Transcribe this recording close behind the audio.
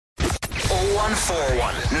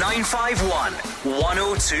0141 951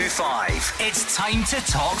 1025. It's time to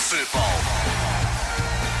talk football.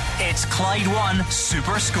 It's Clyde One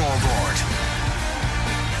Super Scoreboard.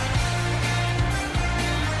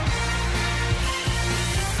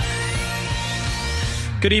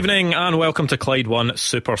 Good evening and welcome to Clyde One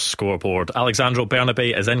Super Scoreboard. Alexandro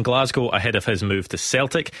Bernabei is in Glasgow ahead of his move to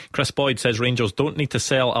Celtic. Chris Boyd says Rangers don't need to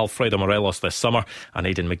sell Alfredo Morelos this summer, and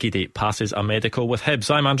Aidan McGeady passes a medical with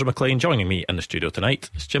Hibs. I'm Andrew McLean. Joining me in the studio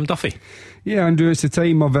tonight is Jim Duffy. Yeah, Andrew, it's the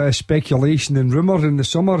time of speculation and rumour in the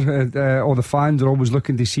summer. All the fans are always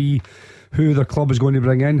looking to see who their club is going to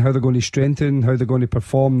bring in, how they're going to strengthen, how they're going to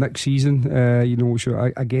perform next season.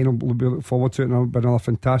 Again, we'll be looking forward to it, and it'll be another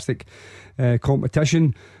fantastic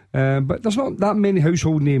competition. But there's not that many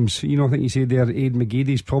household names. I think you say there, Aid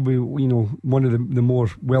McGeady is probably one of the more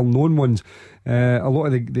well-known ones. A lot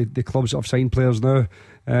of the clubs that have signed players now,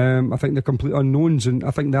 I think they're complete unknowns, and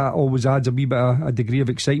I think that always adds a wee bit of a degree of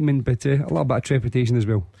excitement, but a little bit of trepidation as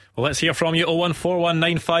well. Well, let's hear from you. 0141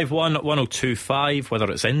 951 1025.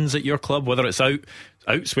 Whether it's ins at your club, whether it's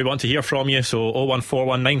outs, we want to hear from you. So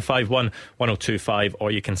 0141 951 1025,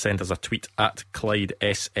 or you can send us a tweet at Clyde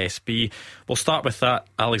SSB. We'll start with that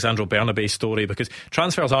Alexandro Bernabei story, because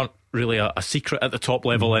transfers aren't really a secret at the top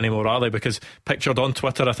level anymore, are they? Because pictured on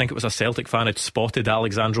Twitter, I think it was a Celtic fan had spotted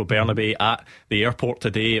Alexandro Bernabei at the airport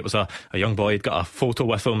today. It was a young boy, had got a photo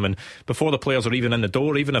with him, and before the players are even in the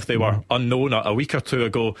door, even if they were unknown a week or two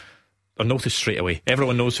ago, they're noticed straight away.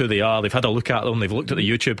 Everyone knows who they are. They've had a look at them, they've looked at the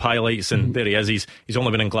YouTube highlights, and there he is. He's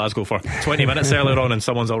only been in Glasgow for 20 minutes earlier on, and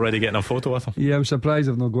someone's already getting a photo with him. Yeah, I'm surprised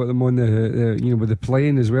I've not got them on the with the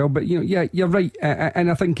plane as well. But yeah, you're right.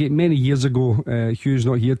 And I think many years ago, Hugh's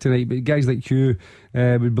not here tonight, but guys like Hugh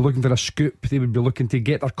would be looking for a scoop. They would be looking to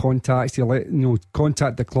get their contacts, to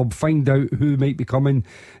contact the club, find out who might be coming,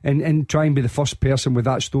 and try and be the first person with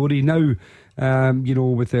that story. Now,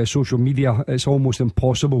 with social media, it's almost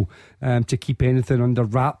impossible to keep anything under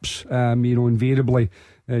wraps. Invariably,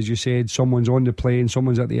 as you said, someone's on the plane,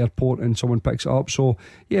 someone's at the airport, and someone picks it up. So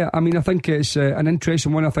yeah, I think it's an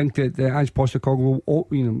interesting one. I think that Ange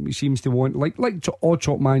Postecoglou, he seems to want, like all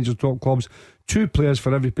top managers, top clubs, two players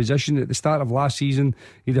for every position. At the start of last season,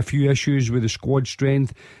 he had a few issues with the squad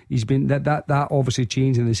strength. He's been that obviously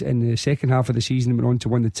changed in the second half of the season. Went on to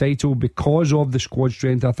win the title because of the squad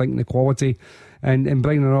strength, I think, and the quality, and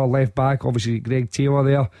bringing another left back, obviously Greg Taylor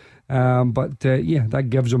there. That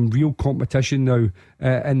gives them real competition now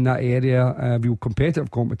in that area, real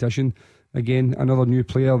competitive competition. Again, another new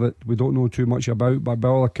player that we don't know too much about, but by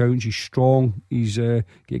all accounts, he's strong. He's got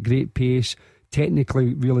great pace,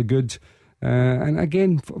 technically really good. And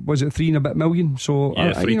again, was it 3 and a bit million? So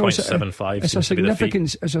 3.75. It's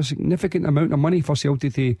a significant amount of money for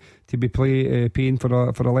Celtic to be paying for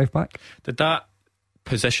a left back. Did that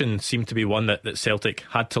position seem to be one that Celtic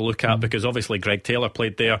had to look at? Because obviously Greg Taylor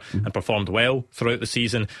played there and performed well throughout the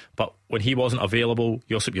season, but when he wasn't available,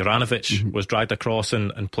 Josip Juranovic was dragged across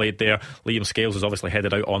and played there. Liam Scales was obviously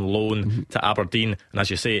headed out on loan to Aberdeen, and as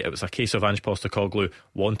you say, it was a case of Ange Postecoglou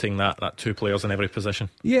wanting that two players in every position.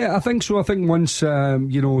 Yeah, I think so. I think once you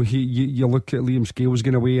look at Liam Scales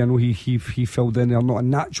going away, I know he filled in there, not a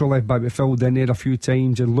natural left back, but filled in there a few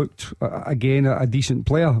times and looked again a decent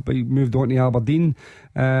player, but he moved on to Aberdeen.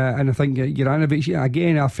 And I think Juranovic,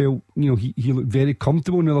 again, I felt he looked very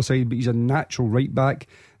comfortable on the other side, but he's a natural right back.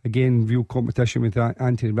 Again, real competition with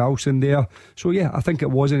Anthony Ralston there. So yeah, I think it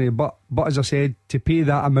wasn't. But as I said, to pay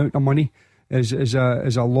that amount of money is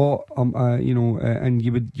a lot. And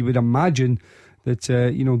you would imagine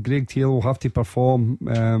that Greg Taylor will have to perform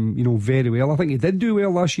very well. I think he did do well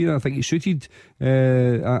last year. I think he suited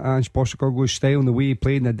Ange Postecoglou's style and the way he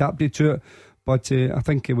played and adapted to it. But I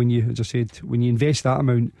think when you invest that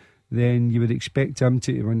amount, then you would expect him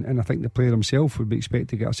to, and I think the player himself would be expected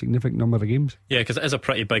to get a significant number of games. Yeah, because it is a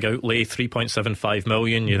pretty big outlay, 3.75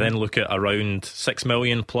 million. You then look at around 6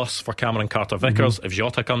 million plus for Cameron Carter-Vickers. If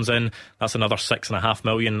Jota comes in, that's another 6.5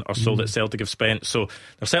 million or so that Celtic have spent. So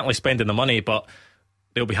they're certainly spending the money, but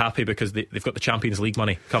they'll be happy because they've got the Champions League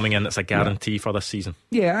money coming in. That's a guarantee for this season.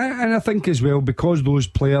 Yeah, and I think as well, because those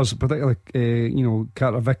players, particularly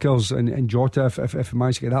Carter Vickers and Jota, if they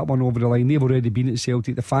manage to get that one over the line, they've already been at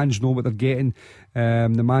Celtic. The fans know what they're getting. The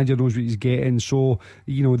manager knows what he's getting. So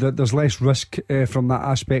there's less risk from that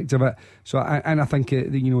aspect of it. So I think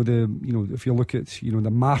if you look at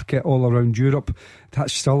the market all around Europe,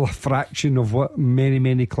 that's still a fraction of what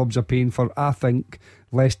many clubs are paying for, I think,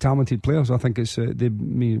 less talented players. I think it's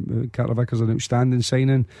Carter Vickers an outstanding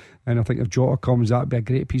signing, and I think if Jota comes, that'd be a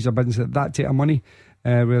great piece of business at that type of money.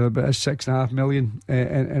 with about 6.5 million,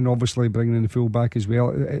 and obviously bringing in the full back as well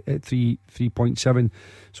at 3.7.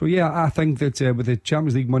 So yeah, I think that with the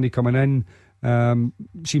Champions League money coming in,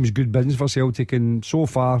 seems good business for Celtic, and so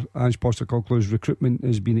far Ange Postecoglou's recruitment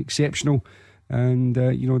has been exceptional. And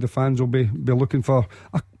the fans will be looking for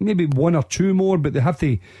maybe one or two more, but they have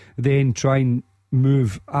to then try and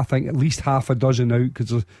move, I think, at least half a dozen out,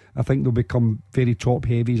 because I think they'll become very top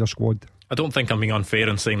heavy as a squad. I don't think I'm being unfair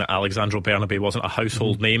in saying that Alexandro Bernabei wasn't a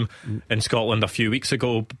household name in Scotland a few weeks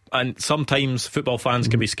ago, and sometimes football fans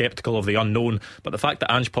can be sceptical of the unknown, but the fact that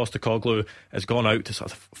Ange Postecoglou has gone out to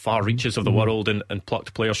sort of far reaches of the world and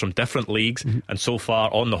plucked players from different leagues, and so far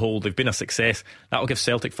on the whole they've been a success, that will give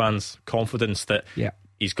Celtic fans confidence that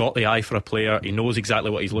he's got the eye for a player, he knows exactly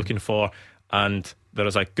what he's looking for, and there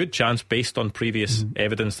is a good chance, based on previous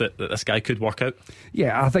evidence, that this guy could work out.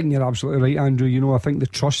 Yeah, I think you're absolutely right, Andrew. I think the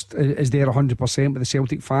trust is there 100% with the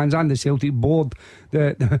Celtic fans and the Celtic board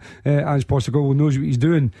that Ange Postecoglou knows what he's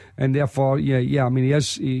doing, and therefore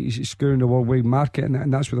he's scouring the worldwide market,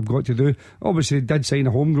 and that's what they've got to do. Obviously they did sign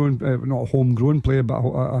a not a homegrown player,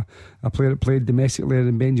 but a player that played domestically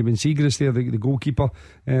in Benjamin Siegrist there, the goalkeeper,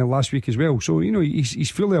 last week as well. So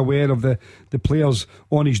he's fully aware of the players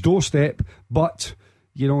on his doorstep, but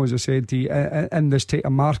as I said to you, in this type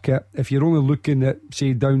of market, if you're only looking at,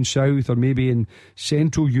 say, down south or maybe in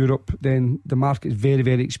Central Europe, then the market is very,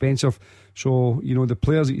 very expensive. So, the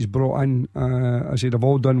players that he's brought in, I said, have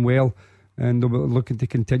all done well, and they'll be looking to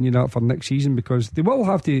continue that for next season, because they will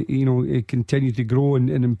have to, continue to grow and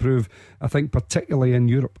improve, I think, particularly in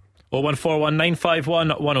Europe.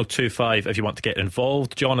 01419511025 if you want to get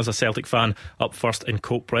involved. John is a Celtic fan up first in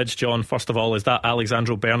Coatbridge. John, first of all, is that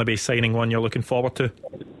Alexandro Bernabei signing one you're looking forward to?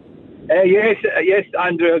 Yes,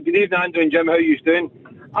 Andrew. Good evening, Andrew and Jim. How are you doing?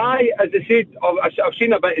 As I said, I've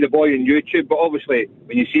seen a bit of the boy on YouTube, but obviously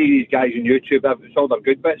when you see these guys on YouTube, it's all their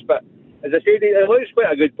good bits. But as I said, he looks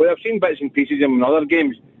quite a good player. I've seen bits and pieces of him in other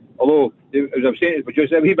games, although, as I've said to the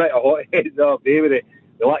producer, a wee bit of hot head the other day with his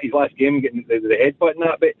last game getting the headbutt and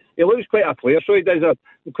that, but he looks quite a player, so he does. I'm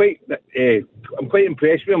quite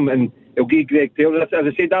impressed with him, and he'll give Greg Taylor. As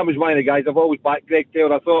I said, that was one of the guys I've always backed Greg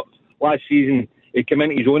Taylor. I thought last season he came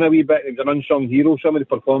into his own a wee bit. He was an unsung hero. Some of the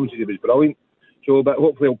performances, he was brilliant. So, but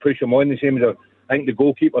hopefully he'll push him on the same as I think the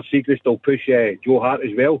goalkeeper Siegrist will push Joe Hart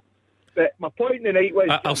as well. But my point tonight was,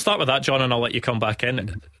 I'll start with that, John, and I'll let you come back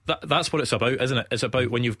in. That's what it's about, isn't it? It's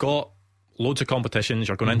about when you've got loads of competitions,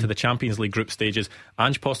 you're going into the Champions League group stages.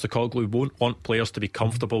 Ange Postecoglou won't want players to be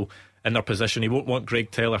comfortable in their position. He won't want Greg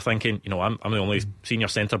Taylor thinking, I'm the only senior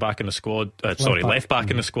centre back in the squad, left back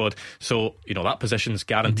in the squad, so that position's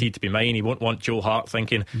guaranteed to be mine. He won't want Joe Hart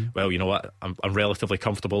thinking, well, you know what, I'm relatively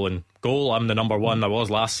comfortable in goal, I'm the number one, I was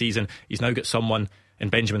last season. He's now got someone in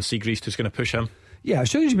Benjamin Siegrist who's going to push him. Yeah,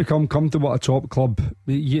 as soon as you become comfortable at a top club,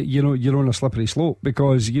 you're on a slippery slope,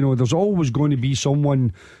 because there's always going to be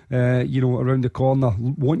someone around the corner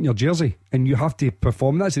wanting your jersey, and you have to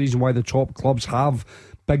perform. That's the reason why the top clubs have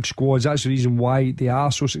big squads. That's the reason why they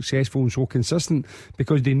are so successful and so consistent,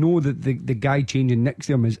 because they know that the guy changing next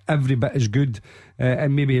to them is every bit as good,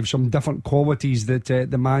 and maybe have some different qualities that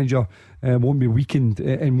the manager won't be weakened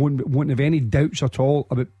and won't have any doubts at all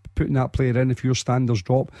about putting that player in if your standards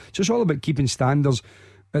drop. So it's all about keeping standards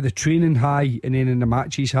at the training high and then in the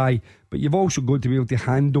matches high, but you've also got to be able to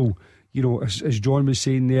handle, as John was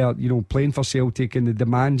saying there, playing for Celtic and the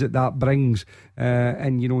demands that brings,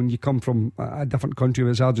 and when you come from a different country,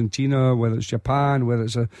 whether it's Argentina, whether it's Japan, whether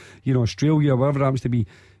it's Australia, wherever it happens to be,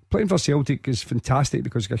 playing for Celtic is fantastic,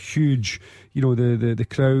 because it's got huge, the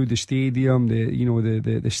crowd, the stadium,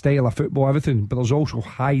 the style of football, everything. But there's also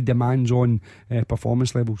high demands on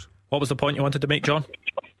performance levels. What was the point you wanted to make, John?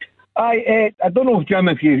 I don't know, Jim,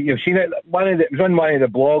 if you've seen it. It was on one of the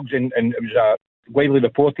blogs, and it was widely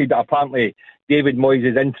reported that apparently David Moyes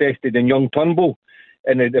is interested in young Turnbull,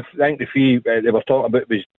 and I think the fee they were talking about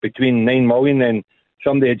was between 9 million, and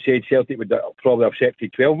somebody had said Celtic would probably have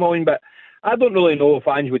accepted 12 million, but I don't really know if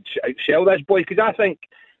Ange would sell this boy, because I think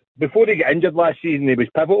before he got injured last season, he was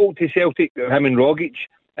pivotal to Celtic, him and Rogic.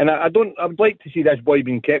 And I'd like to see this boy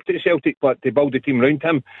being kept at Celtic, but to build a team around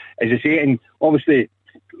him, as I say. And obviously,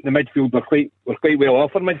 the midfield were quite well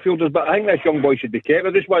off for midfielders, but I think this young boy should be kept. I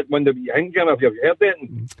just wonder what you think, Jim, if you've heard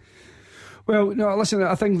it. Well, no, listen,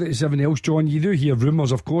 I think that it's everything else, John. You do hear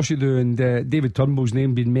rumours, of course you do, and David Turnbull's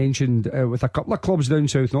name being mentioned with a couple of clubs down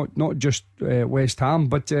south, not just West Ham,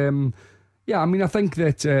 but. Yeah, I mean, I think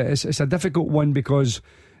that it's a difficult one, because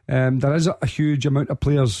there is a huge amount of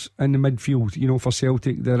players in the midfield, you know, for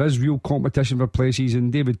Celtic. There is real competition for places,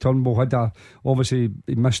 and David Turnbull obviously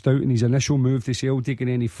he missed out in his initial move to Celtic, and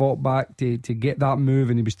then he fought back to get that move,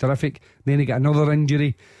 and he was terrific. Then he got another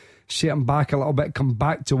injury, set him back a little bit, come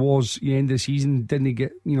back towards the end of the season. Didn't he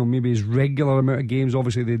get, you know, maybe his regular amount of games?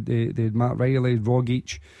 Obviously they had Matt Riley,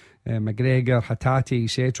 Rogic, McGregor, Hatate,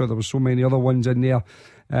 etc. There were so many other ones in there,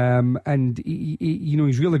 and he, you know,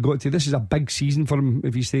 he's really got to. This is a big season for him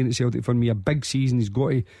if he's staying at Celtic. For me, a big season. He's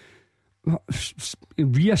got to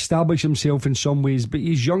re-establish himself in some ways, but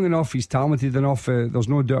he's young enough, he's talented enough. There's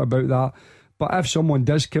no doubt about that. But if someone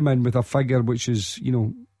does come in with a figure which is,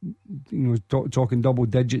 talking double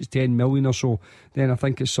digits, 10 million or so, then I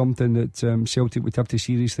think it's something that Celtic would have to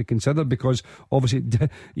seriously consider, because obviously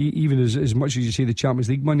even as much as you say the Champions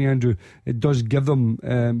League money, Andrew, it does give them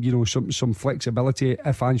some flexibility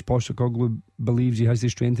if Ange Postecoglou believes he has the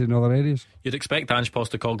strength in other areas. You'd expect Ange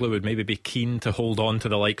Postecoglou would maybe be keen to hold on to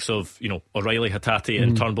the likes of, O'Reilly, Hatate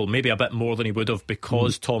and Turnbull maybe a bit more than he would have,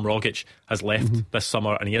 because Tom Rogic has left this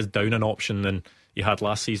summer and he is down an option than he had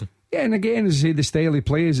last season. Yeah, and again, as I say, the style he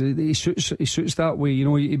plays, he suits that way.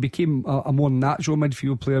 He became a more natural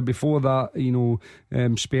midfield player. Before that,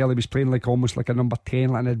 spell, he was playing almost like a number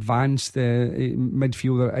 10, like an advanced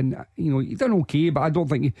midfielder, and he done okay. But I don't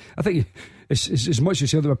think I think as much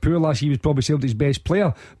as Celtic were poor last year, he was probably Celtic's best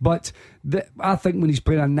player. But I think when he's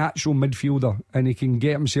playing a natural midfielder and he can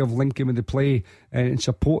get himself linking with the play and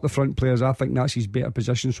support the front players, I think that's his better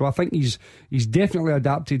position. So I think he's definitely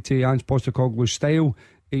adapted to Ange Postecoglou's style.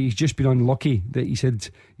 He's just been unlucky that he said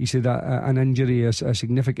an injury, a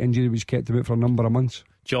significant injury, which kept him out for a number of months.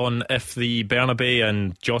 John, if the Bernabei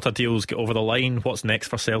and Jota deals get over the line, what's next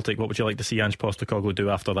for Celtic? What would you like to see Ange Postecoglou do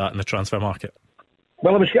after that in the transfer market?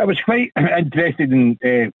 Well, I was quite interested and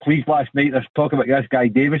pleased last night. There's talk about this guy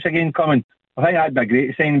Davis again coming. I think that'd be a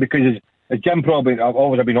great sign, because as Jim probably, I've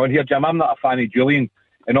always been on here, Jim, I'm not a fan of Julian.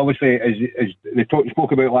 And obviously, as they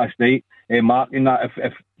spoke about last night, Mark, in that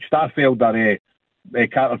if Starfelt or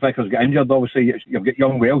Carter Vickers get injured, obviously you've got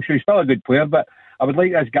young Welsh, who's still a good player, but I would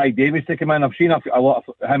like this guy Davis to come in. I've seen a lot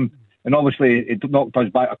of him, and obviously it knocked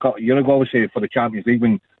us back a couple of years ago, obviously, for the Champions League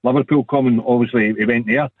when Liverpool come, and obviously he went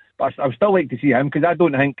there. But I would still like to see him, because I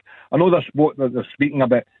know they're speaking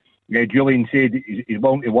about Julian said he's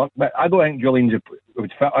willing to work, but I don't think Julian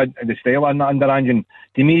would fit in the style under Ange. And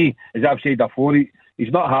to me, as I've said before,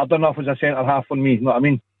 he's not hard enough as a centre half for me, you know what I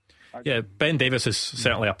mean? Yeah, Ben Davis is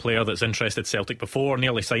certainly a player that's interested Celtic before,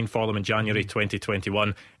 nearly signed for them in January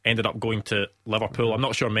 2021, ended up going to Liverpool. I'm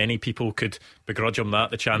not sure many people could begrudge him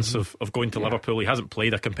the chance of going to Liverpool. He hasn't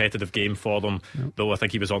played a competitive game for them, though I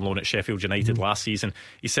think he was on loan at Sheffield United last season.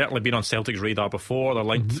 He's certainly been on Celtic's radar before. They're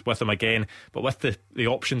linked with him again, but with the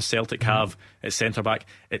options Celtic have at centre-back,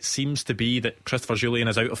 it seems to be that Christopher Julian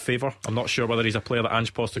is out of favour. I'm not sure whether he's a player that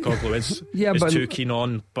Ange Postecoglou is too keen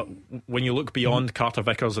on, but when you look beyond Carter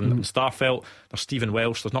Vickers and Starfelt, there's Stephen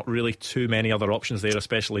Welsh. There's not really too many other options there,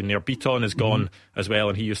 especially Nair Beaton is gone as well,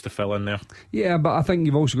 and he used to fill in there. Yeah, but I think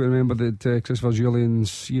you've also got to remember that Christopher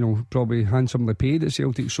Julian's probably handsomely paid at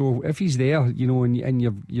Celtic, so if he's there,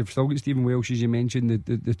 and you've still got Stephen Welsh, as you mentioned,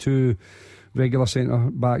 the two regular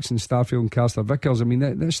centre backs in Starfelt and Carter Vickers, I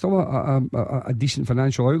mean that's still a decent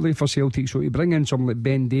financial outlay for Celtic. So to bring in someone like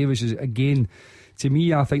Ben Davis is, again, to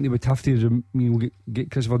me, I think they would have to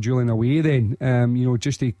get Christopher Julian away then,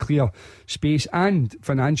 just to clear space, and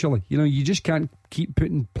financially, you just can't keep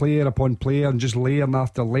putting player upon player and just layer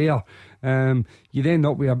after layer. You then end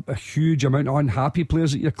up with a huge amount of unhappy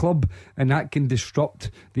players at your club, and that can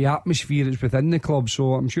disrupt the atmosphere that's within the club.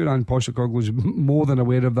 So I'm sure Ange Postecoglou is more than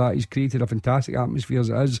aware of that. He's created a fantastic atmosphere as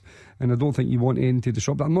it is, and I don't think you want anything to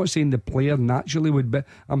disrupt that. I'm not saying the player naturally would, but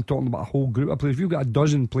I'm talking about a whole group of players. If you've got a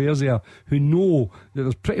dozen players there who know that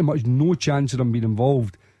there's pretty much no chance of them being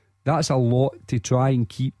involved, that's a lot to try and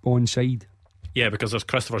keep on side. Yeah, because there's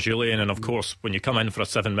Christopher Julian, and of course when you come in for a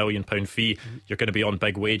 £7 million fee, you're going to be on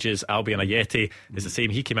big wages. Albion Ayeti is the same.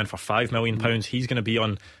 He came in for £5 million. He's going to be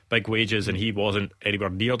on big wages, and he wasn't anywhere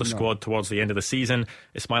near the squad towards the end of the season.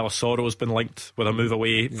 Ismaila Soro's been linked with a move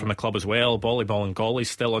away from the club as well. Bolly Bolingoli's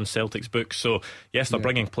still on Celtic's books. So yes, they're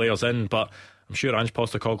bringing players in, but I'm sure Ange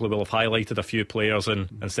Postecoglou will have highlighted a few players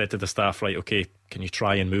and said to the staff, right, okay, can you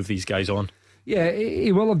try and move these guys on? Yeah,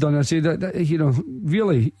 he will have done. I say that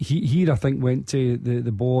really, he I think went to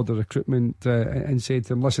the board of recruitment and said to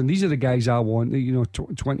them, listen, these are the guys I want.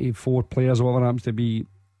 24 players or whatever happens to be.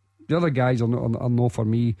 The other guys are not for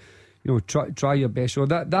me. Try your best. So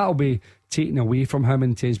that'll be taken away from him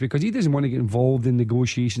in terms, because he doesn't want to get involved in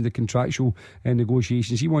negotiations, the contractual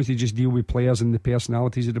negotiations. He wants to just deal with players and the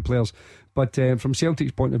personalities of the players. But from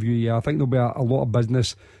Celtic's point of view, yeah, I think there'll be a lot of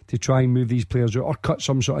business to try and move these players out, or cut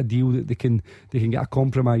some sort of deal that they can get a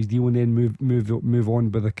compromise deal and then move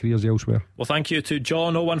on with their careers elsewhere. Well, thank you to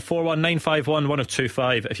John. 0141 951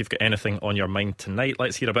 1025 if you've got anything on your mind tonight.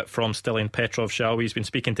 Let's hear a bit from Stilian Petrov, shall we? He's been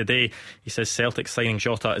speaking today. He says Celtic signing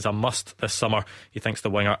Jota is a must this summer. He thinks the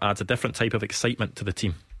winger adds a different type of excitement to the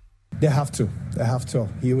team. They have to.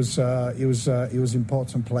 He was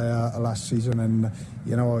important player last season, and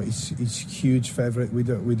he's huge favourite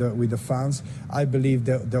with the fans. I believe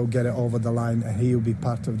they'll get it over the line, and he'll be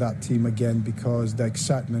part of that team again, because the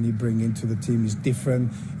excitement he brings into the team is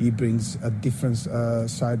different. He brings a different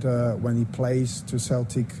side when he plays to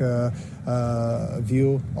Celtic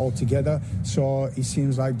view altogether. So it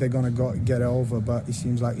seems like they're going to get it over, but it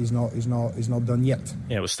seems like he's not done yet.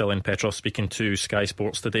 Yeah, it was still in Petrov speaking to Sky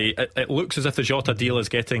Sports today. It looks as if the Jota deal is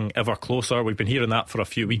getting ever closer. We've been hearing that for a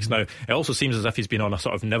few weeks now. It also seems as if he's been on a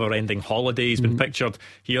sort of never-ending holiday. He's been pictured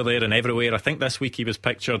here, there and everywhere. I think this week he was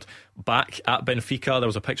pictured back at Benfica. There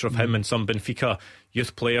was a picture of him and some Benfica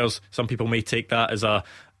youth players. Some people may take that as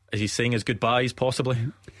he's saying his goodbyes, possibly.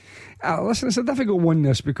 Listen, it's a difficult one,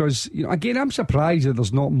 this, because again, I'm surprised that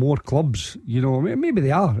there's not more clubs. Maybe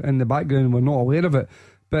they are in the background and we're not aware of it.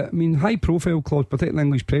 But I mean, high profile clubs, particularly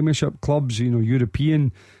English Premiership clubs,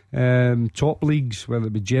 European top leagues, whether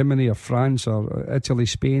it be Germany or France or Italy,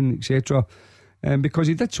 Spain, etc. Because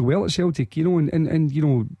he did so well at Celtic, and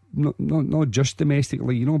not just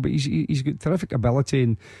domestically, but he's got terrific ability.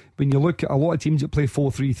 And when you look at a lot of teams that play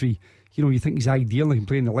 4-3-3, you think he's ideal. He can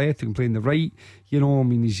play in the left, he can play in the right.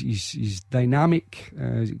 He's dynamic,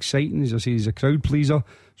 he's exciting. As I say, he's a crowd pleaser.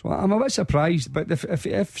 So I'm a bit surprised. But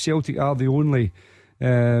if Celtic are the only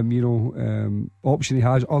option he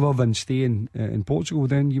has other than staying in Portugal,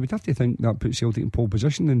 then you would have to think that puts Celtic in pole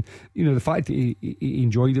position. And the fact that he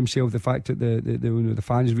enjoyed himself, the fact that the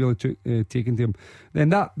fans really taken to him, then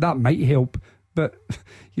that might help. But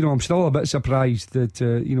I'm still a bit surprised that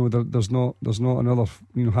there's not another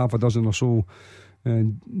half a dozen or so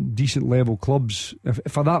decent level clubs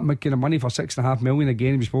for that kind of money, for $6.5 million.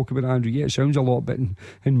 Again, we spoke about it, Andrew. Yeah, it sounds a lot, but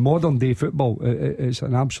in modern day football, it's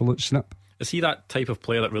an absolute snip. Is he that type of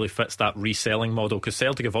player that really fits that reselling model? Because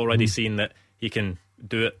Celtic have already seen that he can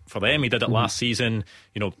do it for them. He did it last season.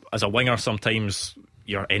 As a winger, sometimes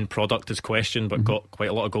your end product is questioned, but got quite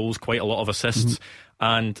a lot of goals, quite a lot of assists.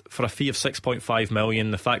 And for a fee of 6.5 million,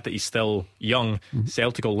 the fact that he's still young,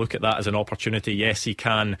 Celtic will look at that as an opportunity. Yes, he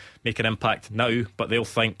can make an impact now, but they'll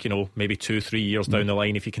think, maybe 2-3 years down the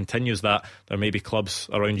line, if he continues that, there may be clubs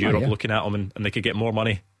around Europe looking at him and they could get more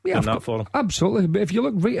money than that for him. Absolutely. But if you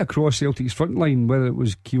look right across Celtic's front line, whether it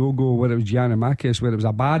was Kyogo, whether it was Giannamakis, whether it was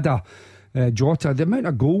Abada, Jota, the amount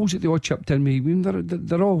of goals that they all chipped in with,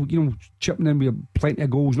 they're all chipping in with plenty of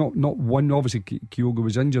goals. Not one. Obviously, Kyogo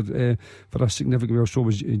was injured for a significant while, so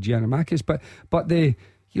was Giannamakis. But the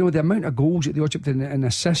amount of goals that they all chipped in, and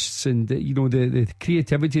assists, and the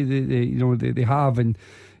creativity they have, and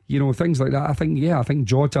things like that. I think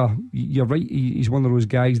Jota, you're right. He's one of those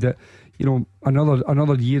guys that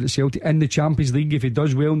another year at Celtic in the Champions League. If he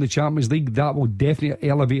does well in the Champions League, that will definitely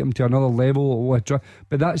elevate him to another level.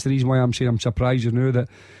 But that's the reason why I'm saying I'm surprised now that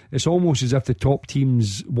it's almost as if the top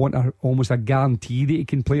teams want almost a guarantee that he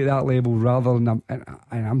can play at that level, rather than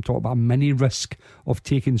I'm talking about a mini risk of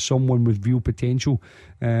taking someone with real potential.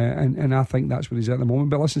 And I think that's where he's at the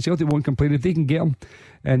moment. But listen, Celtic won't complain if they can get him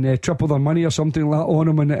and triple their money or something like that on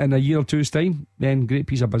him in a year or two's time. Then great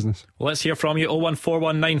piece of business. Let's hear from you.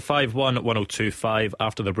 01419511025.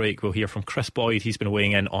 After the break, we'll hear from Chris Boyd. He's been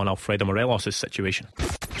weighing in on Alfredo Morelos' situation.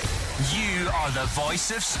 You are the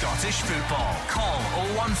voice of Scottish football. Call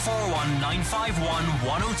 0141 951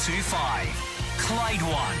 1025. Clyde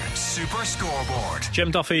One Super Scoreboard. Jim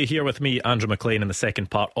Duffy here with me, Andrew McLean, in the second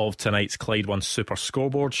part of tonight's Clyde One Super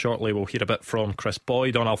Scoreboard. Shortly we'll hear a bit from Chris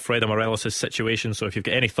Boyd on Alfredo Morelos' situation, so if you've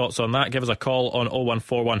got any thoughts on that, give us a call on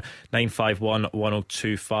 0141 951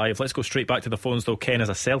 1025. Let's go straight back to the phones though. Ken is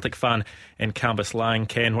a Celtic fan in Cambuslang.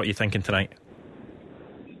 Ken, what are you thinking tonight?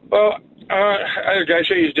 Well, I guess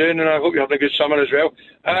how he's doing, and I hope you're having a good summer as well.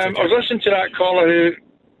 I was listening to that caller who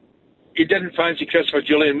he didn't fancy Christopher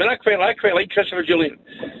Jullien. I mean, I quite like Christopher Jullien.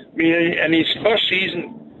 I mean, in his first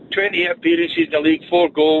season, 28 appearances in the league, 4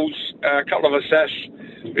 goals, a couple of assists.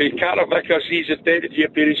 With Carter Vickers, he's at 33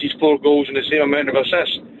 appearances, 4 goals, and the same amount of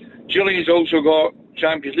assists. Jullien's also got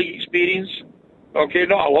Champions League experience. Okay,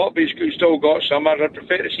 not a lot, but he's still got some. I'd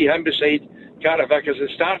prefer to see him beside Carter Vickers and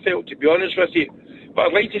Starfelt, to be honest with you. But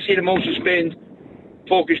I'd like to see them also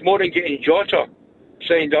focus more on getting Jota.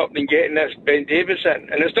 signed up than getting this Ben Davies in.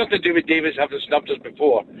 And it's nothing to do with Davies having snubbed us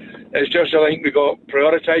before. It's just I think we got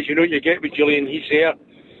prioritised. You know, you get with Julian, he's there.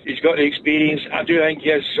 He's got the experience. I do think he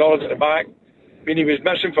is solid at the back. I mean, he was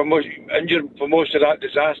missing injured for most of that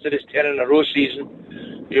disastrous 10 in a row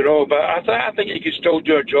season. You know, but I think he could still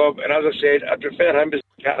do a job. And as I said, I prefer him as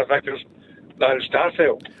Carter Vickers than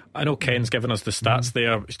Starfelt. I know Ken's given us the stats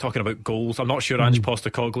there. He's talking about goals. I'm not sure Ange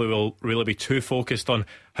Postecoglou will really be too focused on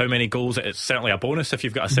how many goals. It's certainly a bonus if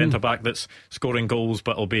you've got a centre-back that's scoring goals,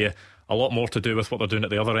 but it'll be a lot more to do with what they're doing at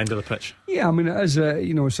the other end of the pitch. Yeah, I mean, it is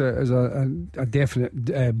a definite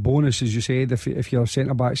bonus, as you said, if your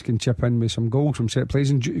centre-backs can chip in with some goals from set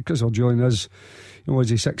plays. And because Julian is, is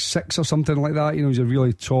he 6'6" or something like that? He's a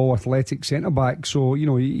really tall, athletic centre-back, so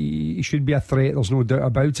he should be a threat, there's no doubt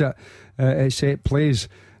about it, at set plays.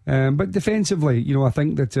 But defensively, I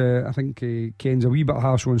think that Ken's a wee bit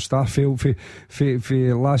harsh on Starfelt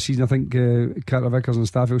for last season. I think Carter Vickers and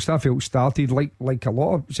Starfelt started like a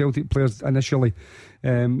lot of Celtic players initially,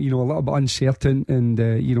 a little bit uncertain, and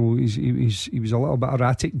he was a little bit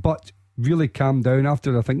erratic, but really calmed down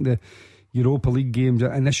after I think the Europa League games, the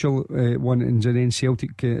initial one, and then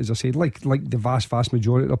Celtic, as I said, like the vast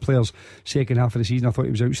majority of the players, second half of the season, I thought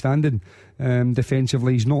he was outstanding.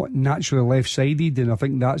 Defensively, he's not naturally left-sided, and I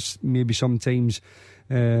think that's maybe sometimes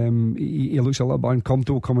he looks a little bit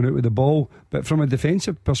uncomfortable coming out with the ball. But from a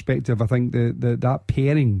defensive perspective, I think that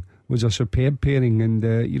pairing was a superb pairing,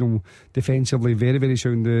 and defensively very, very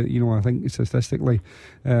sound. I think statistically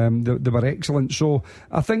they were excellent. So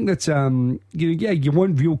I think that you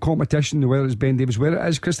want real competition, whether it's Ben Davies, whether it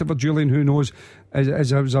is Christopher Julian, who knows.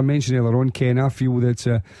 As I mentioned earlier on, Ken, I feel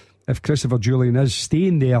that if Christopher Julian is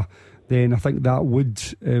staying there, then I think that would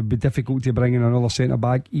be difficult to bring in another centre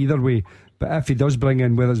back either way. But if he does bring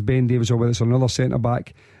in, whether it's Ben Davies or whether it's another centre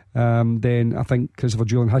back, then I think Christopher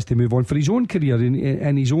Julian has to move on for his own career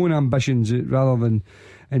and his own ambitions, rather than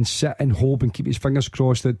sit and hope and keep his fingers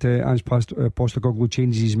crossed that Ange Postecoglou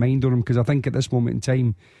changes his mind on him. Because I think at this moment in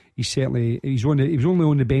time, he was only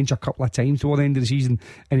on the bench a couple of times toward the end of the season,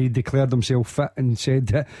 and he declared himself fit and said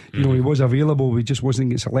that he was available, he just wasn't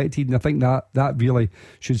getting selected. And I think that really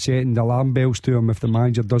should send alarm bells to him if the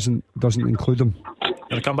manager doesn't include him. You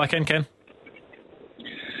want to come back in, Ken?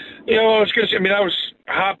 I was going to say, I was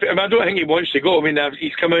happy. I don't think he wants to go.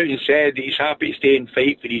 He's come out and said that he's happy to stay and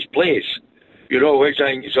fight for his place, which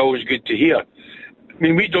I think is always good to hear.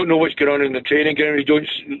 We don't know what's going on in the training ground. We don't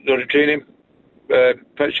know the training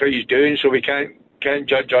pitch, how he's doing, so we can't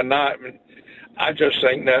judge on that. I just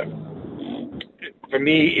think that for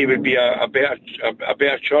me, he would be a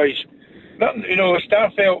better choice.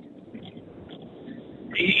 Starfelt,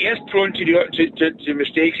 he is prone to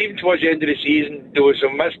mistakes. Even towards the end of the season, there was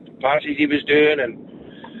some missed passes he was doing, and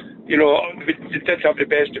we did have the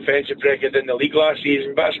best defensive record in the league last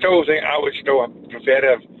season. But I still think I would still prefer to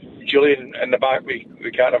have Julian in the back with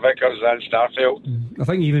Carter Vickers and Starfelt. I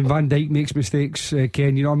think even Van Dijk makes mistakes,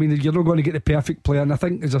 Ken. You're not going to get the perfect player, and I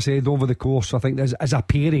think, as I said, over the course, I think as a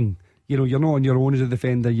pairing, you're not on your own as a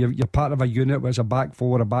defender. You're part of a unit, whether it's a back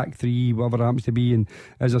four, a back three, whatever it happens to be. And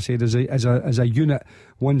as I said, as a unit,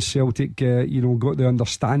 once Celtic got the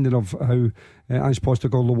understanding of how Ange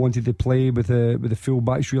Postecoglou wanted to play with the full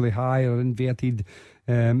backs really high or inverted,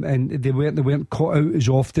 and they weren't caught out as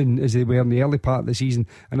often as they were in the early part of the season.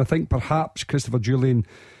 And I think perhaps Christopher Julian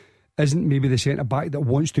isn't maybe the centre back that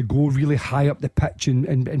wants to go really high up the pitch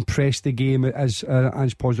and press the game as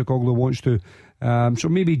Ange Postecoglou wants to. So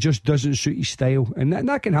maybe it just doesn't suit his style, and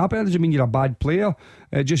that can happen. It doesn't mean you're a bad player.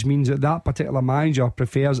 It just means that particular manager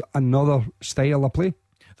prefers another style of play.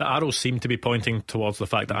 The arrows seem to be pointing towards the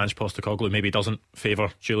fact that Ange Postecoglou maybe doesn't favour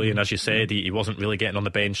Julian. As you said, he wasn't really getting on the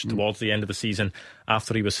bench towards the end of the season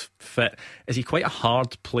after he was fit. Is he quite a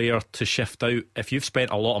hard player to shift out? If you've spent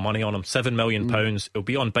a lot of money on him, £7 million, he'll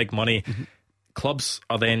be on big money. Clubs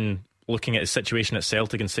are then looking at his situation at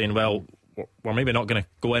Celtic and saying, well, we're maybe not going to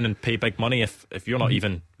go in and pay big money if you're not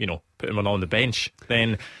even putting him on the bench.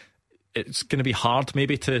 Then it's going to be hard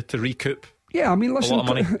maybe to recoup. Yeah,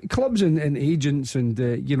 listen, clubs and agents and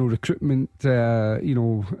recruitment,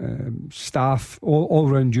 staff all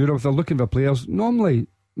around Europe, if they're looking for players, normally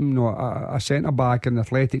a centre back, an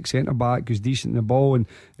athletic centre back who's decent in the ball, and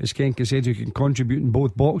as Ken said, who can contribute in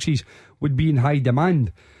both boxes, would be in high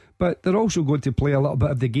demand. But they're also going to play a little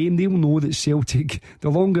bit of the game. They'll know that Celtic,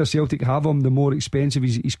 the longer Celtic have him, the more expensive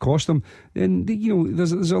he's cost them. And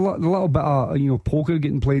there's a little bit of poker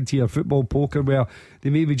getting played here, football poker, where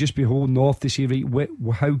they maybe just be holding off to say, right,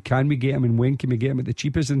 how can we get him and when can we get him at the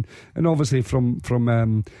cheapest? And obviously from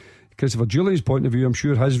Christopher Julian's point of view, I'm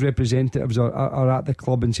sure his representatives are at the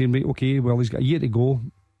club and saying, right, okay, well, he's got a year to go.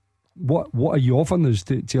 what are you offering us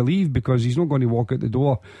to leave? Because he's not going to walk out the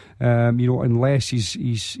door, unless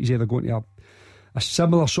he's either going to a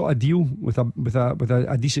similar sort of deal with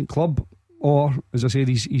a decent club, or, as I said,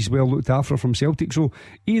 he's well looked after from Celtic. So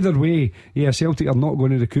either way, Celtic are not going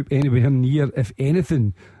to recoup anywhere near, if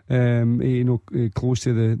anything, close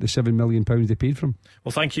to the £7 million they paid for him.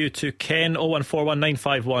 Well, thank you to Ken.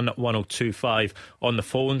 01419511025 on the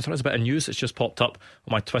phones. There is a bit of news that's just popped up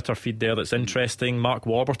on my Twitter feed there that's interesting. Mark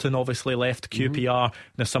Warburton obviously left QPR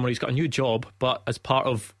in the summer. He's got a new job, but as part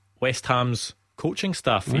of West Ham's coaching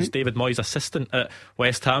staff. Right. He's David Moyes' assistant at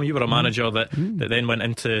West Ham. You were a manager that then went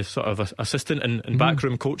into sort of assistant and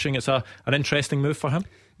backroom coaching. It's an interesting move for him.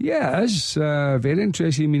 Yeah, it is very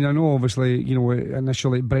interesting. I mean, I know obviously,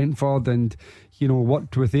 initially at Brentford and,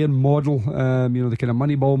 worked with their model, the kind of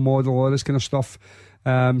Moneyball model, all this kind of stuff.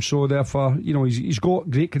 So therefore, he's got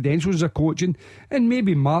great credentials as a coaching, and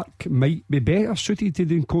maybe Mark might be better suited to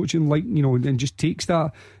doing coaching, and just takes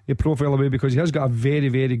that profile away, because he has got a very,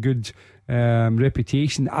 very good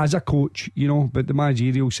reputation as a coach, but the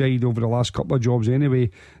managerial side over the last couple of jobs anyway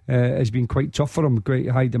has been quite tough for him, quite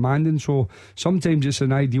high demanding. So sometimes it's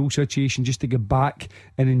an ideal situation just to get back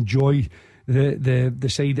and enjoy the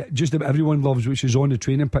side that just about everyone loves, which is on the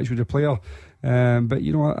training pitch with the player. But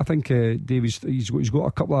I think David's he's got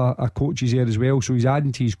a couple of coaches there as well, so he's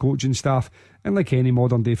adding to his coaching staff. And like any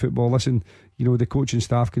modern day football, listen, the coaching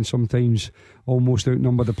staff can sometimes almost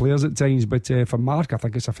outnumber the players at times. But for Mark, I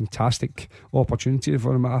think it's a fantastic opportunity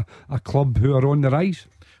for him at a club who are on the rise.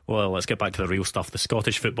 Well, let's get back to the real stuff, the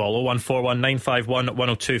Scottish football.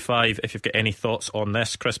 01419511025 if you've got any thoughts on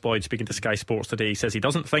this. Chris Boyd speaking to Sky Sports today. He says he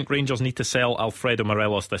doesn't think Rangers need to sell Alfredo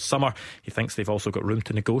Morelos this summer. He thinks they've also got room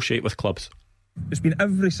to negotiate with clubs. It's been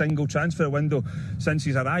every single transfer window since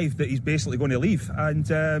he's arrived that he's basically going to leave, and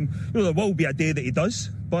there will be a day that he does,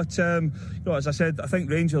 but as I said, I think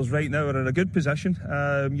Rangers right now are in a good position.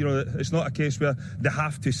 It's not a case where they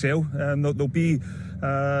have to sell.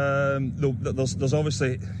 There's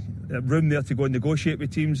obviously room there to go and negotiate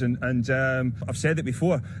with teams, and I've said it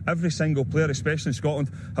before, every single player, especially in Scotland,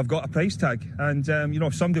 have got a price tag, and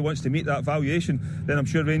if somebody wants to meet that valuation, then I'm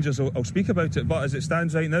sure Rangers will speak about it. But as it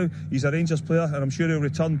stands right now, he's a Rangers player, and I'm sure he'll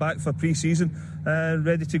return back for pre-season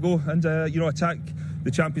ready to go and attack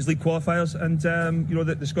the Champions League qualifiers and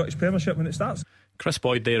the Scottish Premiership when it starts. Chris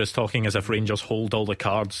Boyd there is talking as if Rangers hold all the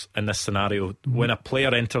cards in this scenario. When a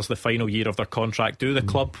player enters the final year of their contract, do the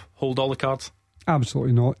club hold all the cards?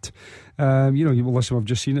 Absolutely not. Listen, we've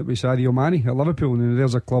just seen it with Sadio Mane at Liverpool, and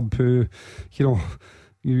there's a club who,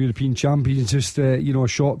 European champions just a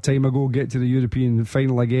short time ago, get to the European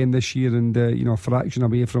final again this year, and a fraction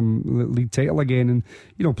away from the league title again, and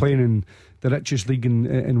playing in the richest league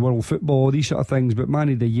in world football, these sort of things. But Mane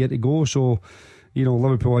had a year to go, so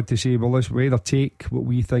Liverpool had to say, well, let's either take what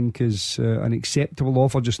we think is an acceptable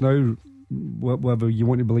offer just now, whether you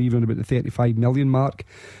want to believe in about the 35 million mark,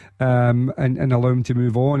 and allow him to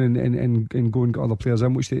move on and go and get other players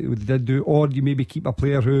in, which they did do, or you maybe keep a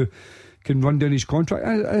player who can run down his contract.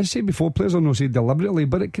 I said before, players are not said deliberately,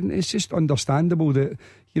 but it's just understandable that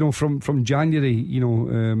from January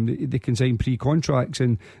they can sign pre-contracts,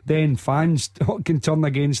 and then fans can turn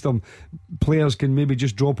against them. Players can maybe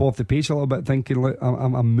just drop off the pace a little bit, thinking, look,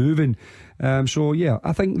 I'm moving. So yeah,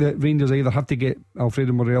 I think that Rangers either have to get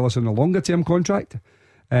Alfredo Morelos in a longer term contract,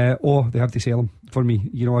 or they have to sell him. For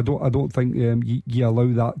me, I don't think you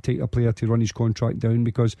allow that type of player to run his contract down,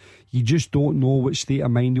 because you just don't know which state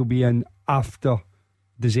of mind he'll be in after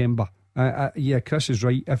December. Chris is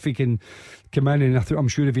right. If he can come in, and I'm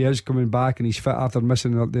sure if he is coming back and he's fit after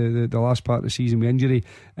missing the last part of the season with injury,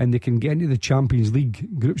 and they can get into the Champions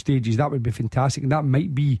League group stages, that would be fantastic, and that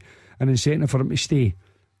might be an incentive for him to stay.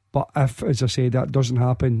 But if, as I said, that doesn't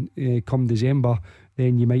happen come December,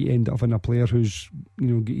 then you might end up in a player who's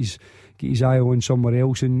get his eye on somewhere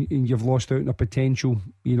else, and you've lost out on a potential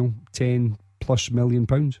 £10+ million.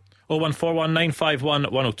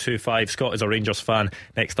 01419511025. Scott is a Rangers fan.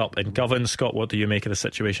 Next up in Govan. Scott, what do you make of the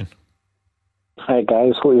situation? Hi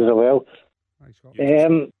guys, hope you're well. Hi, Scott.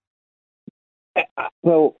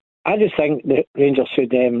 Well, I just think the Rangers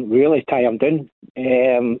should really tie him down.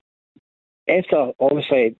 After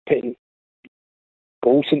obviously putting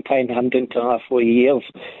Goldson, tying him down to another 4 years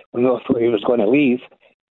when we thought he was going to leave,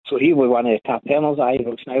 so he was one of the top earners at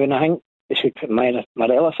Ibrox now, and I think they should put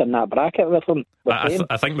Morelos in that bracket with him.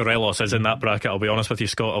 I think Morelos is in that bracket, I'll be honest with you,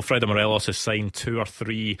 Scott. Alfredo Morelos has signed 2 or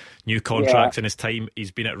 3 new contracts in his time he's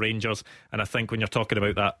been at Rangers, and I think when you're talking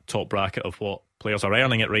about that top bracket of what players are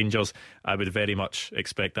earning at Rangers, I would very much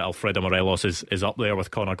expect that Alfredo Morelos is up there with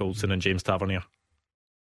Connor Goldson and James Tavernier.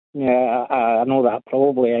 Yeah, I know that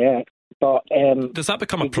probably, yeah. But does that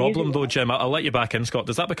become a problem though, Jim? I'll let you back in, Scott.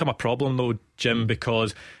 Does that become a problem though, Jim?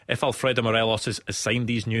 Because if Alfredo Morelos has signed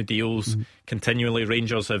these new deals continually,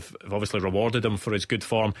 Rangers have obviously rewarded him for his good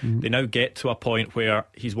form. They now get to a point where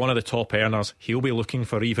he's one of the top earners. He'll be looking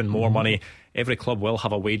for even more money. Every club will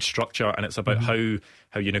have a wage structure, and it's about how you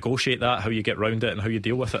negotiate that, how you get round it, and how you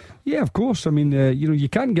deal with it. Yeah, of course. I mean, you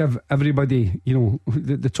can't give everybody,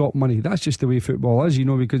 the top money. That's just the way football is,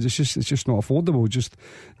 because it's just not affordable. Just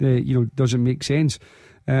doesn't make sense.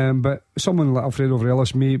 But someone like Alfredo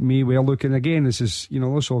Morelos may well look, and again, this is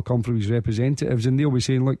this all come from his representatives, and they'll be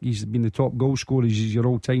saying, look, he's been the top goal scorer, he's your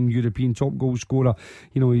all-time European top goal scorer.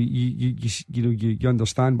 You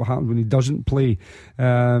understand what happens when he doesn't play.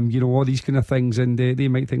 All these kind of things, and they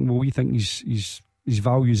might think, well, we think his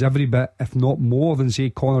value is every bit, if not more, than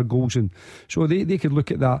say Connor Goldson. So they could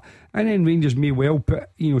look at that, and then Rangers may well put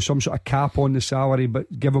some sort of cap on the salary,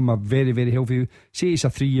 but give him a very, very healthy. Say it's a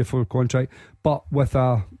 3-year full contract, but with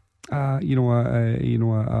a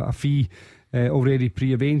fee already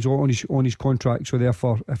pre-arranged on his contract. So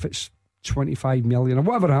therefore, if it's 25 million or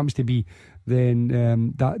whatever it happens to be,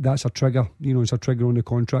 then that's a trigger. It's a trigger on the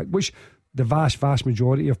contract, which the vast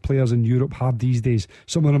majority of players in Europe have these days.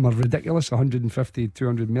 Some of them are ridiculous, 150,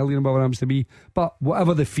 200 million, whatever it happens to be. But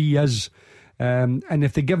whatever the fee is, and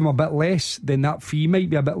if they give them a bit less, then that fee might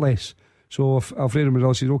be a bit less. So if Alfredo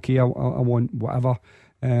Morelos says, okay, I want whatever,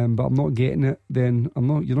 but I'm not getting it, then I'm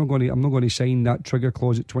not going to sign that trigger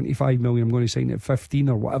clause at 25 million. I'm going to sign it at 15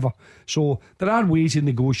 or whatever. So there are ways to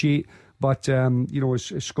negotiate, but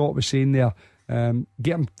as Scott was saying there,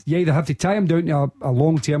 get him. You either have to tie him down to a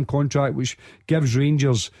long-term contract which gives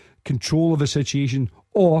Rangers control of the situation,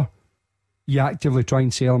 or you actively try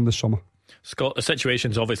and sell him this summer. Scott, the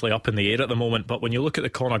situation's obviously up in the air at the moment, but when you look at the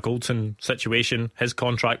Connor Goldson situation, his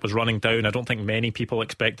contract was running down. I don't think many people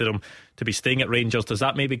expected him to be staying at Rangers. Does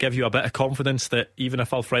that maybe give you a bit of confidence that even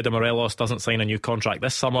if Alfredo Morelos doesn't sign a new contract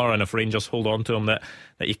this summer, and if Rangers hold on to him, that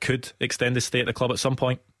he could extend his stay at the club at some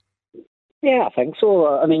point? Yeah, I think so.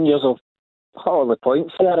 I mean, there's all the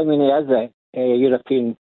points there. I mean, he is a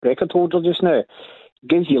European record holder just now.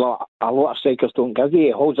 Gives you a lot of strikers don't give you.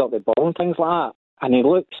 He holds up the ball and things like that. And he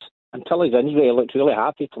looks, until his injury, he looked really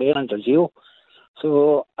happy playing under Gio.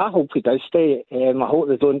 So I hope he does stay. I hope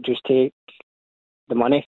they don't just take the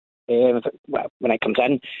money when it comes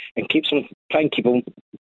in and try and keep him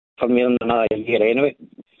for more than another year anyway.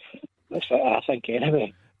 That's what I think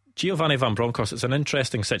anyway. Giovanni Van Bronckhorst, it's an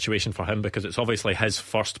interesting situation for him because it's obviously his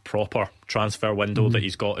first proper transfer window that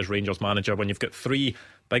he's got as Rangers manager. When you've got three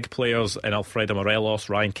big players in Alfredo Morelos,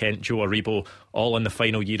 Ryan Kent, Joe Aribo, all in the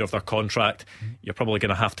final year of their contract, you're probably going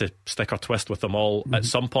to have to stick or twist with them all at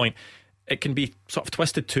some point. It can be sort of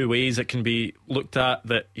twisted two ways. It can be looked at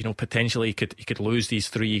that, potentially he could lose these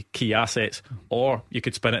three key assets, or you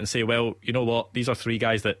could spin it and say, well, you know what, these are three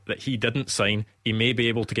guys that he didn't sign. He may be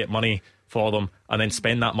able to get money for them and then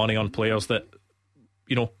spend that money on players that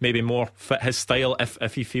maybe more fit his style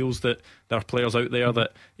if he feels that there are players out there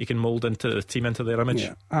that he can mould into the team, into their image.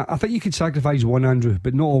 I think you could sacrifice one, Andrew,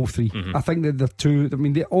 but not all three. I think that the two,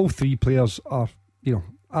 all three players are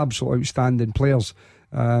absolute outstanding players,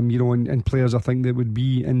 and players I think that would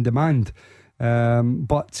be in demand.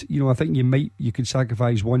 But I think you could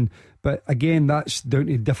sacrifice one, but again that's down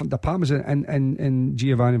to different departments, and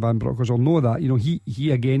Giovanni Van Bronckhorst will know that.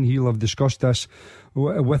 He'll have discussed this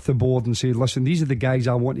with the board and say, listen, these are the guys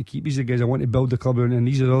I want to keep, these are the guys I want to build the club around, and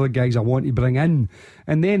these are the other guys I want to bring in,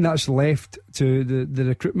 and then that's left to the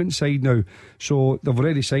recruitment side now. So they've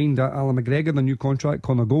already signed Alan McGregor the new contract,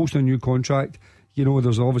 Connor Goldson a new contract.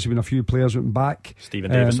 There's obviously been a few players went back.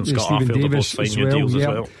 Stephen Davis and Scott Arfield have both signed new deals as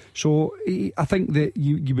well. So I think that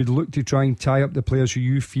you would look to try and tie up the players who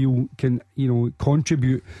you feel can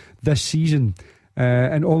contribute this season,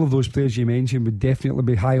 and all of those players you mentioned would definitely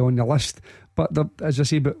be high on the list. But as I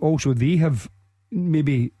say, but also they have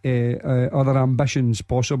maybe other ambitions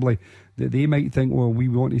possibly that they might think, well, we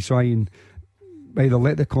want to try and either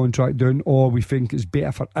let the contract down, or we think it's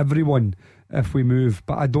better for everyone if we move.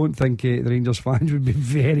 But I don't think the Rangers fans would be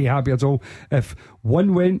very happy at all if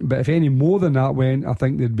one went, but if any more than that went, I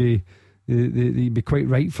think they'd be quite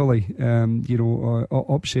rightfully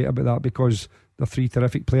upset about that, because they're three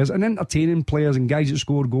terrific players and entertaining players and guys that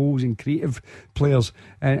score goals and creative players,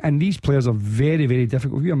 and these players are very, very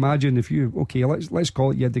difficult. If you imagine let's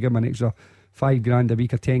call it, you had to give them an extra $5,000 a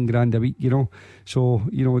week or $10,000 a week, so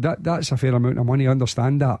that's a fair amount of money. I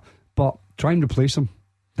understand that, but try and replace them.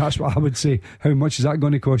 That's what I would say. How much is that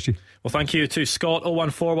going to cost you? Well, thank you to Scott.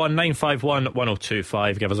 0141 951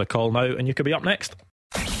 1025. Give us a call now and you could be up next.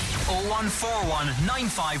 0141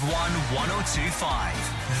 951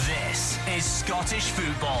 1025. This is Scottish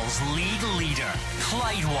football's league leader,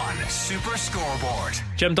 Clyde One Super Scoreboard.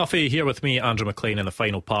 Jim Duffy here with me, Andrew McLean, in the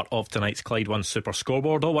final part of tonight's Clyde One Super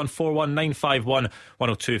Scoreboard. 0141 951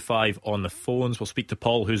 1025 on the phones. We'll speak to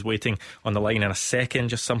Paul, who's waiting on the line in a second.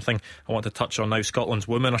 Just something I want to touch on now. Scotland's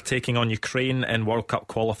women are taking on Ukraine in World Cup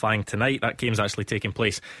qualifying tonight. That game's actually taking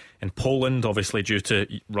place in Poland, obviously due to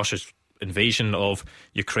Russia's invasion of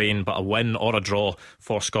Ukraine, but a win or a draw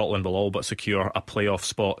for Scotland will all but secure a playoff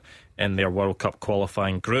spot in their World Cup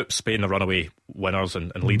qualifying group. Spain, the runaway winners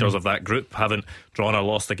and leaders of that group, haven't drawn or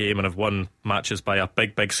lost a game and have won matches by a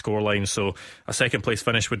big scoreline, so a second place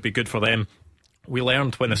finish would be good for them. We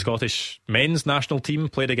learned when the Scottish men's national team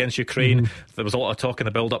played against Ukraine, there was a lot of talk in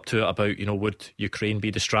the build up to it about, would Ukraine be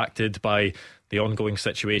distracted by the ongoing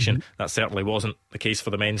situation. That certainly wasn't the case for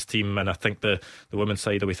the men's team, and I think the women's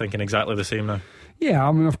side will be thinking exactly the same now. Yeah,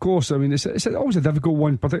 I mean, of course, it's always a difficult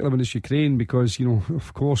one, particularly when it's Ukraine, because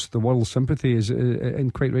of course the world's sympathy is,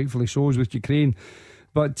 and quite rightfully so, is with Ukraine.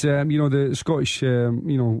 But the Scottish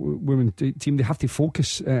women team, they have to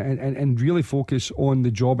focus and really focus on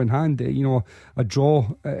the job in hand. A draw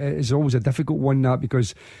is always a difficult one, that,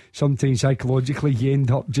 because sometimes psychologically you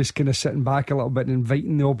end up just kind of sitting back a little bit and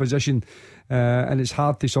inviting the opposition, and it's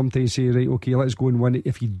hard to sometimes say, right, okay, let's go and win it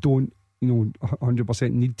if you don't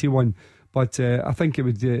 100% need to win. But I think it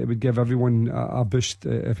would give everyone a boost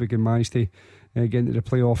if we can manage to get into the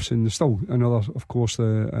playoffs, and there's still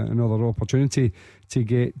another opportunity to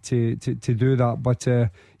get to do that. But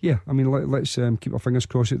let's keep our fingers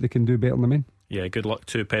crossed that they can do better than the men. Yeah, good luck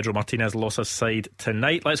to Pedro Martinez Lossa's side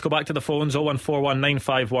tonight. Let's go back to the phones. 0141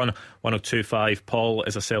 951 1025. Paul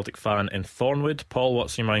is a Celtic fan in Thornwood. Paul,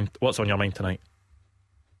 what's on your mind tonight?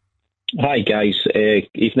 Hi guys,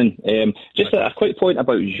 evening. Just a quick point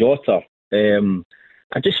about Jota.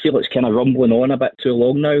 I just feel it's kind of rumbling on a bit too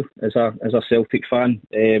long now as a Celtic fan,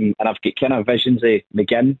 and I've got kind of visions of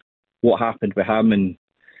McGinn, what happened with him, and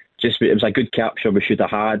just it was a good capture we should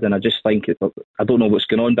have had, and I just think I don't know what's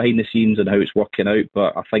going on behind the scenes and how it's working out,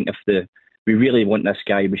 but I think if we really want this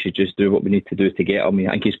guy, we should just do what we need to do to get him.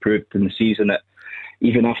 I think he's proved in the season that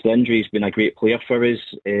even after injury, he's been a great player for us,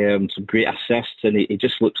 some great assists, and he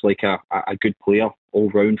just looks like a good player all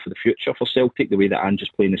round for the future for Celtic, the way that Ange's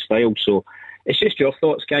playing the style. So it's just your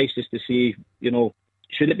thoughts, guys, just to see,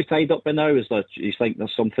 should it be tied up by now? Do you think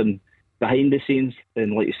there's something behind the scenes?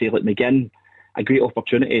 And like you say, like McGinn, a great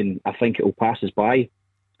opportunity, and I think it will pass us by.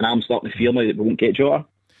 And I'm starting to feel now that we won't get Jota.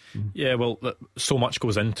 Yeah, well, so much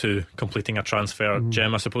goes into completing a transfer,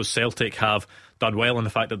 Jim. I suppose Celtic have done well in the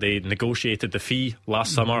fact that they negotiated the fee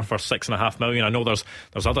last summer for $6.5 million. I know there's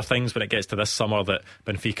other things when it gets to this summer that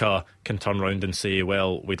Benfica can turn around and say,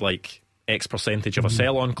 well, we'd like X percentage of a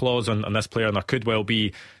sell-on clause on this player, and there could well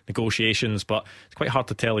be negotiations, but it's quite hard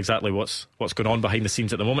to tell exactly what's going on behind the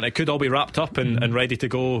scenes at the moment. It could all be wrapped up and ready to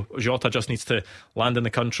go. Jota just needs to land in the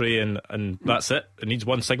country, and that's it. It needs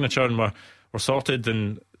one signature, and we're sorted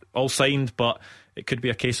and all signed, but it could be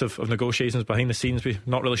a case of negotiations behind the scenes. We're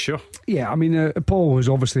not really sure. Yeah, I mean, Paul is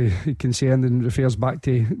obviously concerned and refers back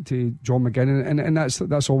to John McGinn, and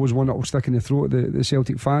that's always one that will stick in the throat of the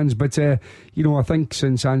Celtic fans. But I think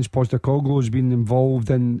since Ange Postecoglou has been involved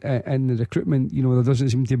in the recruitment, there doesn't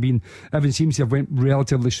seem to have been, everything seems to have went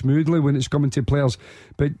relatively smoothly when it's coming to players.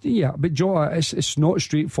 But Jota, it's not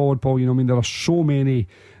straightforward, Paul. There are so many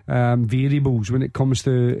variables when it comes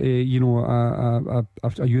to a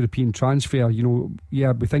European transfer.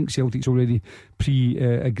 We think Celtic's already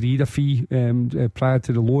agreed a fee prior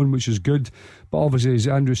to the loan, which is good, but obviously, as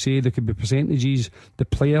Andrew said, there could be percentages. The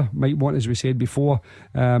player might want, as we said before,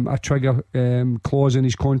 a trigger clause in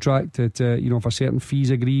his contract that if a certain fee's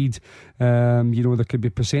agreed, there could be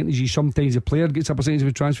percentages. Sometimes the player gets a percentage of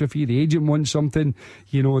a transfer fee, the agent wants something,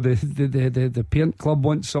 the parent club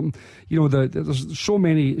wants something. There's so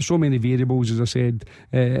many variables, as I said,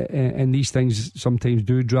 and these things sometimes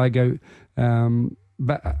do drag out.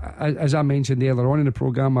 But as I mentioned earlier on in the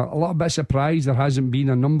programme, a little bit surprised there hasn't been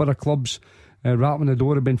a number of clubs rattling the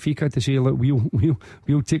door of Benfica to say, look,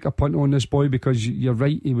 we'll take a punt on this boy, because you're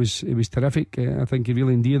right, he was terrific. I think he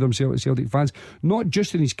really endeared himself to Celtic fans, not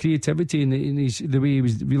just in his creativity and in the way he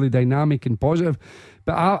was really dynamic and positive,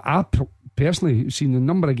 but I personally seen a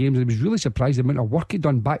number of games and I was really surprised the amount of work he'd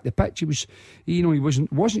done back the pitch. He was, he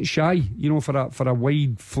wasn't shy, for a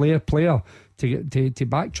wide flair player to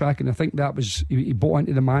backtrack, and I think that was, he bought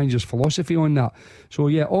into the manager's philosophy on that. So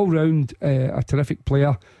all round a terrific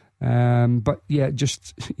player, but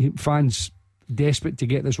just fans desperate to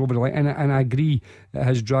get this over the line, and I agree it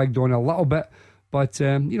has dragged on a little bit, But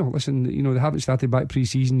listen, they haven't started back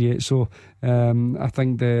pre-season yet, so I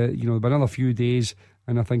think there'll be another few days,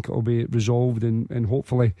 and I think it'll be resolved, and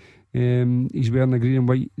hopefully he's wearing a green and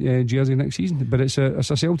white jersey next season. But it's a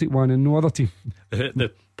Celtic one and no other team.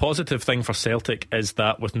 The positive thing for Celtic is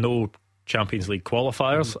that with no Champions League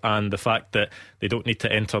qualifiers and the fact that they don't need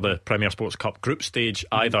to enter the Premier Sports Cup group stage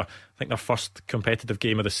either. I think their first competitive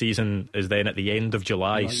game of the season is then at the end of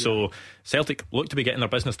July. So Celtic look to be getting their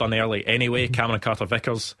business done early anyway. Cameron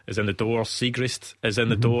Carter-Vickers is in the door, Siegrist is in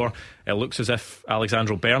the door. It looks as if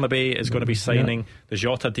Alexandro Bernabei is going to be signing. The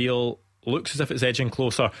Jota deal looks as if it's edging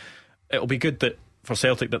closer. It'll be good that for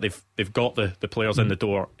Celtic that they've got the players in the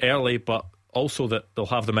door early, but also that they'll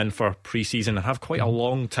have them in for pre-season and have quite a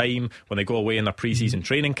long time when they go away in their pre-season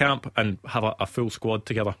training camp and have a full squad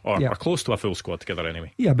together, or close to a full squad together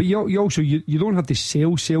anyway. Yeah, but you also don't have to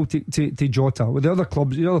sell Celtic to Jota. With the other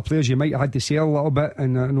clubs, the other players, you might have had to sell a little bit,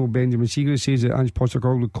 and I know Benjamin Siegrist says that Ange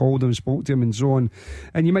Postecoglou called him, spoke to him and so on,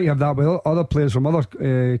 and you might have that with other players from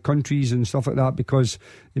other countries and stuff like that, because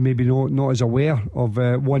they maybe not as aware of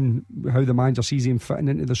how the manager sees him fitting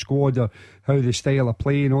into the squad, or how the style of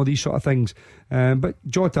play and all these sort of things. But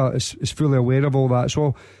Jota is fully aware of all that.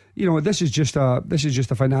 So this is just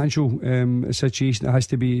a financial situation that has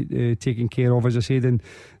to be taken care of, as I said. And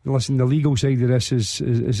listen, the legal side of this is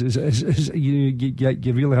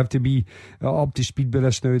you really have to be up to speed with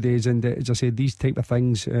this nowadays. And as I said, these type of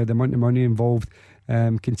things, the amount of money involved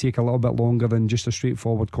can take a little bit longer than just a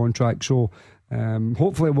straightforward contract. So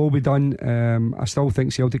hopefully it will be done. I still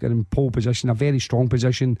think Celtic are in pole position, a very strong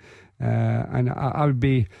position, and I would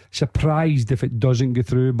be surprised if it doesn't go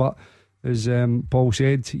through. But as Paul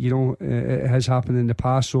said, it has happened in the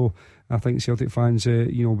past, so I think Celtic fans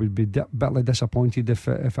would be bitterly disappointed if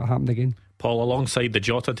it happened again. Paul, alongside the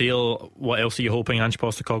Jota deal, what else are you hoping Ange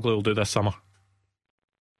Postecoglou will do this summer?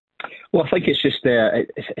 Well, I think it's just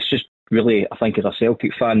really, I think as a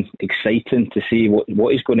Celtic fan, exciting to see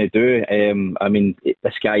what he's going to do. I mean,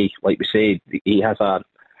 this guy, like we said, he has a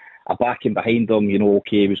backing behind him.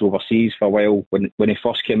 He was overseas for a while. When he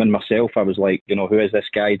first came in myself, I was like, who is this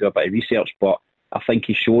guy? Do a bit of research. But I think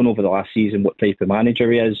he's shown over the last season what type of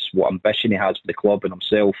manager he is, what ambition he has for the club and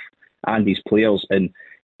himself and his players, and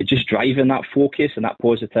just driving that focus and that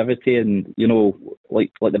positivity. And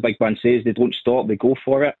like the big man says, they don't stop, they go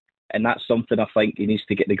for it. And that's something I think he needs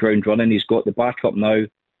to get the ground running. He's got the backup now.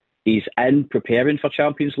 He's in preparing for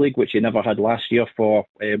Champions League, which he never had last year for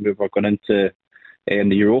we were going into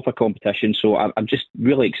the Europa competition. So I'm just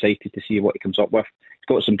really excited to see what he comes up with.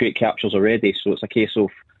 He's got some great captures already, so it's a case of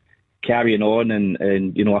carrying on. And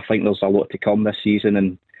I think there's a lot to come this season.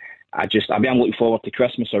 And I'm looking forward to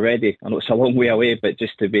Christmas already. I know it's a long way away, but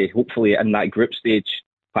just to be hopefully in that group stage.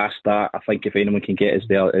 Past that, I think if anyone can get us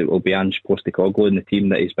there, it will be Ange Postecoglou and the team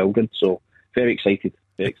that he's building. So very excited.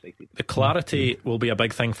 The clarity will be a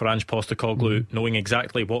big thing for Ange Postecoglou, knowing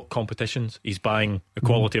exactly what competitions he's buying the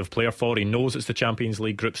quality of player for. He knows it's the Champions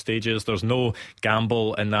League group stages. There's no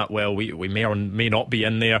gamble in that, we may or may not be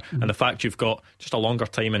in there. And the fact you've got just a longer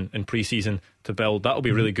time in pre-season to build, that'll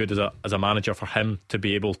be really good as a manager for him to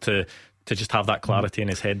be able to just have that clarity in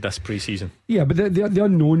his head this pre-season. Yeah, but the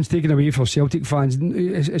unknown's taken away for Celtic fans.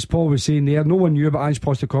 As Paul was saying there, no one knew about Ange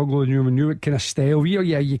Postecoglou. No one knew what kind of style.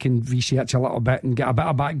 You can research a little bit and get a bit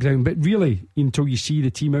of background, but really, until you see the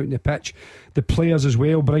team out in the pitch, the players as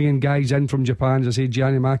well, bringing guys in from Japan, as I say,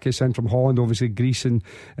 Giannimakis in from Holland, obviously Greece and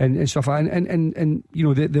stuff, and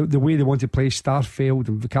the way they want to play, Starfelt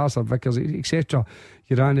and Carter-Vickers, etc.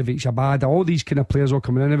 Juranovic, Abada, all these kind of players all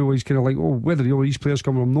coming in. Everybody's kind of like, where did all these players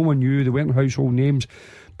come from? No one knew. They weren't household names,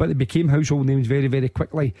 but they became household names very, very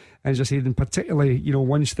quickly. And as I said, and particularly,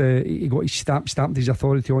 once he got his stamped his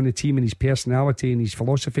authority on the team and his personality and his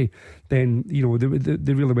philosophy, then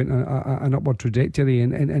they really went an upward trajectory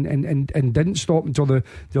and didn't stop until the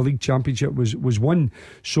league championship was won.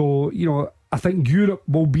 So I think Europe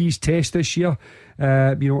will be his test this year,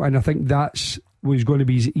 and I think that's was going to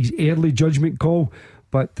be his early judgment call.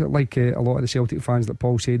 But like a lot of the Celtic fans that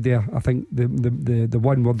Paul said there, I think the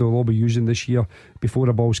one word they'll all be using this year before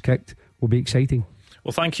the ball's kicked will be exciting.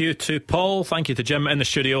 Well, thank you to Paul, thank you to Jim in the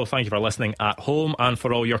studio, thank you for listening at home and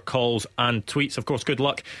for all your calls and tweets. Of course, good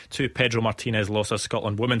luck to Pedro Martinez Losa's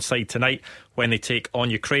Scotland women's side tonight when they take on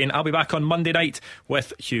Ukraine. I'll be back on Monday night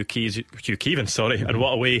with Hugh Keevan, and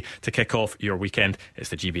what a way to kick off your weekend. It's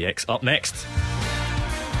the GBX up next.